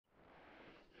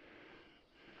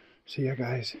So yeah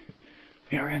guys,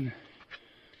 we are in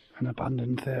an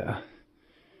abandoned theatre.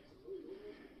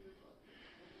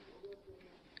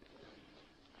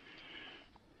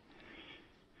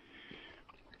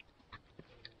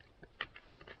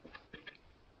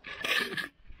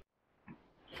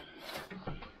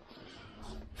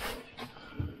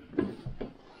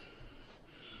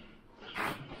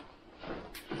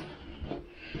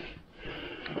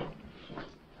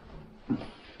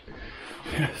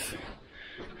 Yes.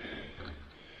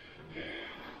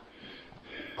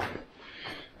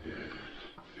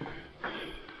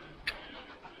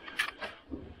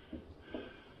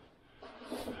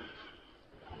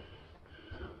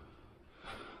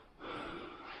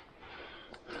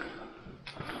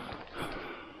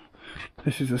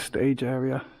 This is the stage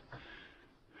area.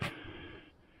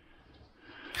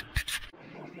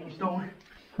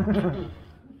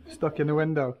 Stuck in the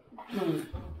window.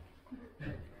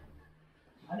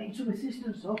 I need some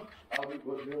assistance, though. What do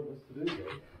you want us to do,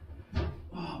 then?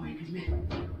 Oh, wait a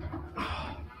minute.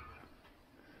 Oh,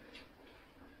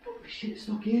 shit,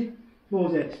 stuck here.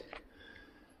 Moses.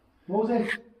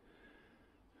 Moses. Has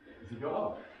he got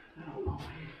off? I don't know.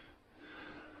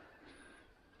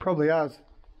 Probably has.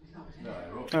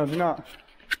 No, it's not.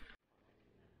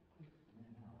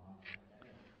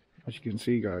 As you can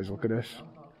see guys, look at this.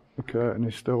 The curtain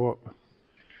is still up.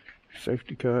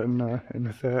 Safety curtain there in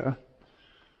the theatre.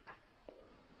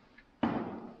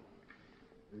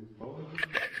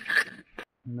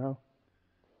 No.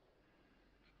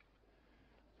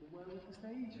 Where was the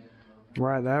stage?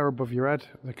 Right there above your head,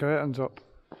 the curtain's up.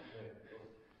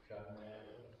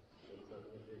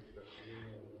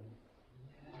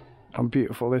 How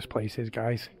beautiful this place is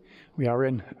guys. We are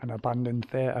in an abandoned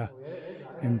theatre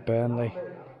in Burnley.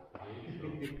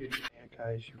 Yeah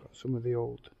guys, you've got some of the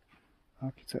old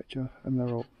architecture and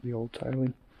the old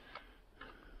tiling.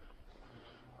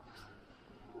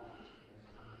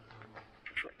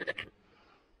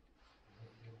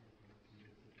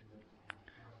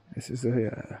 This is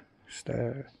the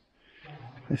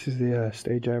This is the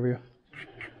stage area.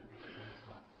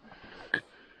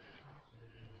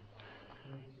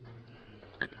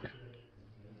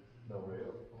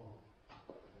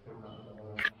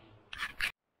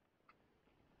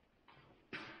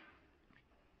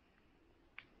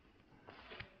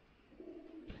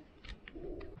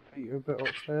 Take you a bit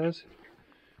upstairs,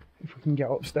 if we can get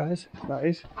upstairs, that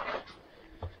is.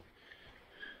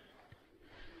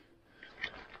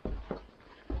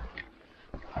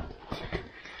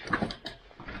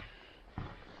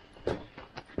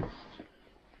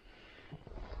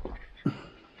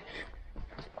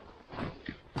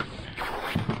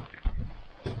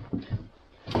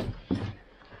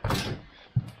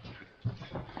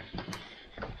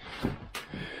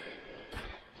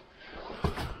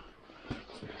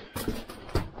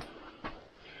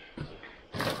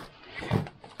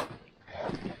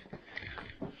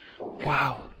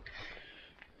 Wow.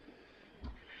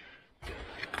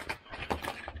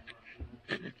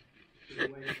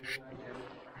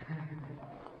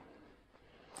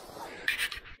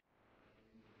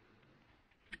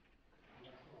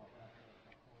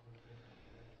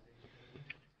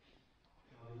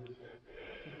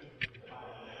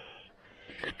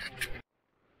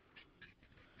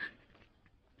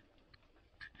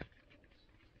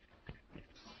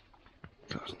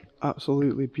 That's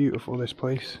absolutely beautiful, this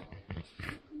place.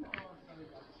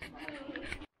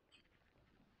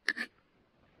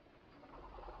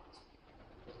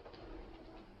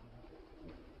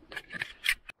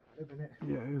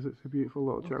 Yeah, it is. It's a beautiful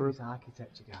little cherub. It's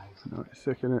architecture, guys. No, it's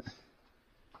sick, isn't it?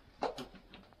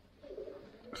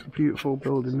 It's a beautiful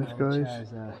building, this, guys.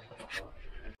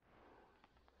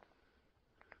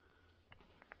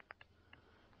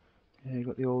 Yeah, you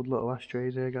got the old little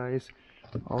ashtrays here, guys,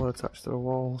 all attached to the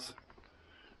walls.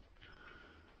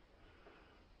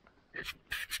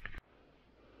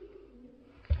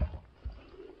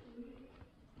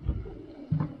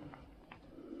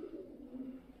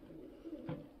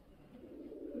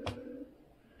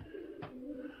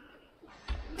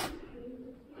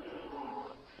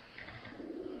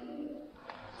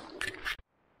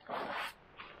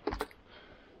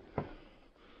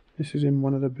 This is in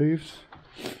one of the booths.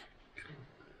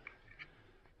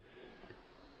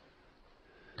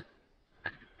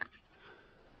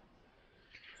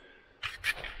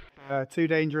 Too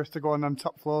dangerous to go on them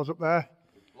top floors up there.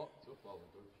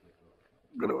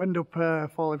 Gonna end up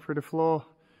falling through the floor,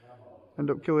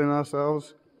 end up killing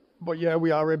ourselves. But yeah,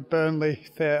 we are in Burnley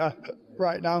Theatre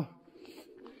right now.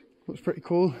 Looks pretty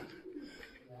cool.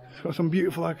 It's got some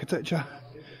beautiful architecture,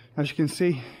 as you can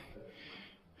see.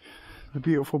 The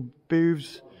beautiful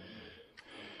booths.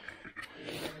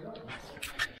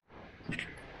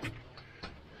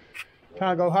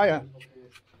 Can't go higher.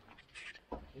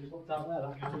 Just looked out there,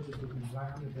 that camera's just looking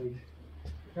right on the beach.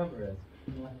 The camera is.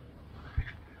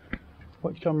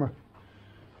 Which camera?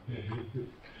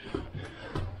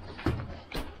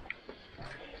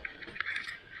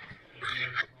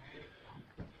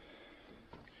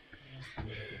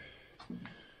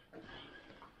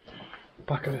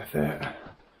 Back of the theatre.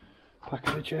 Back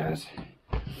of the chairs.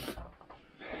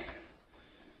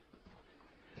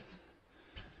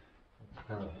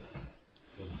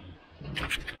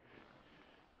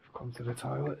 We've come to the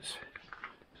toilets.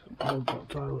 Some old got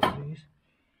toilets, these.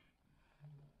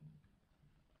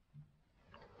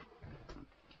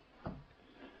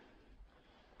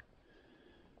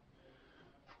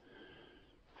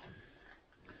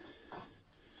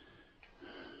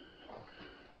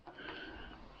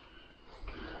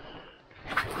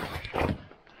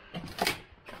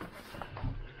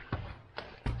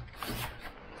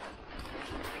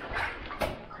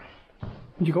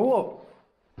 Did you go up?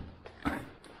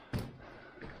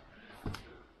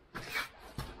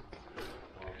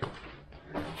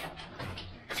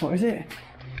 What is it?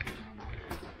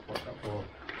 What's that for?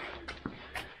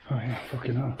 Oh yeah,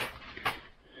 fucking hell.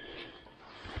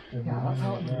 Yeah, that's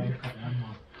out there.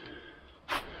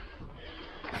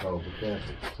 Oh, be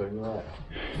careful, turn your right.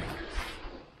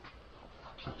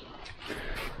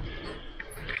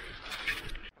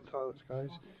 Toilets, guys.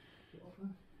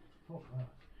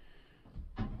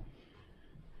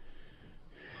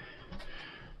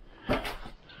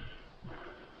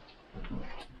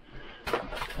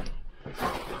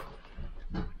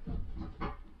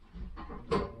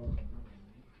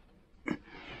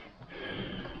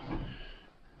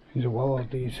 There's a wall of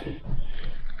these.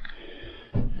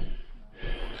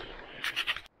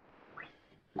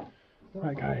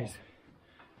 Right guys,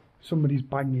 somebody's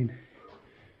banging.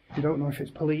 You don't know if it's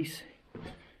police.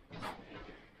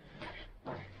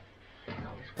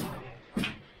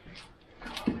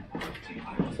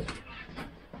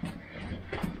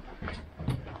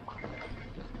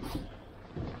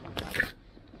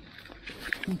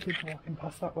 Some kids walking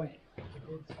past that way.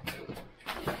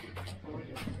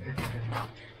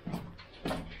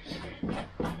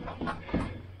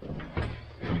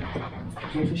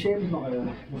 So it's a shame there's not a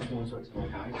much more so it's more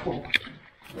guys.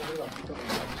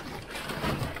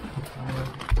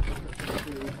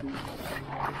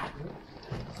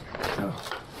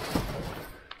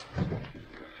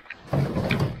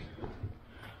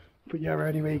 But yeah,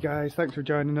 anyway guys, thanks for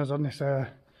joining us on this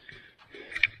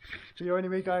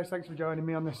anyway guys, thanks for joining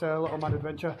me on this little mad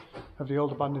adventure of the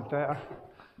old abandoned theatre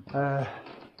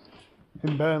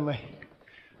in Burnley.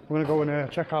 We're going to go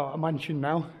and check out a mansion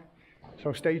now,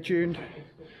 so stay tuned.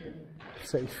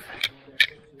 Safe.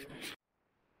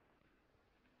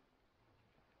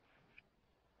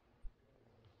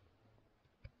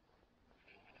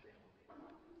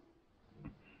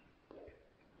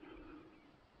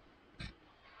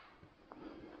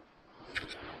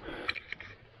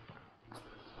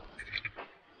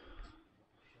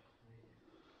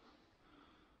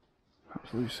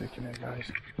 Absolutely sick in here,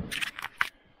 guys.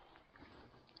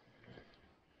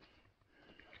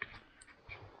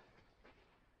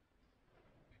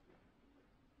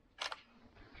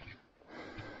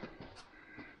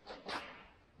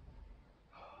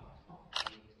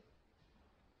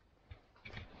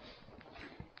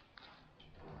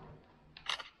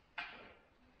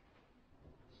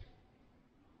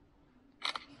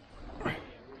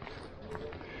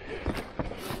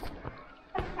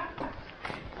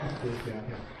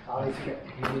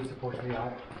 He needs to push me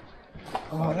out.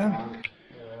 Oh, then.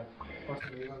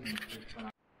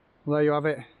 Well, there you have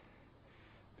it.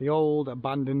 The old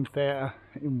abandoned theatre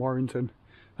in Warrington.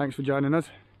 Thanks for joining us.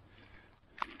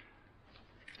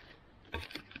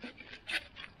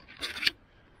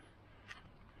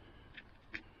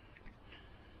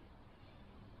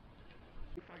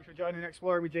 Thanks for joining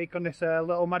Exploring with Jake on this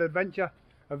little mad adventure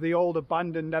of the old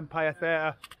abandoned Empire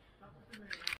Theatre.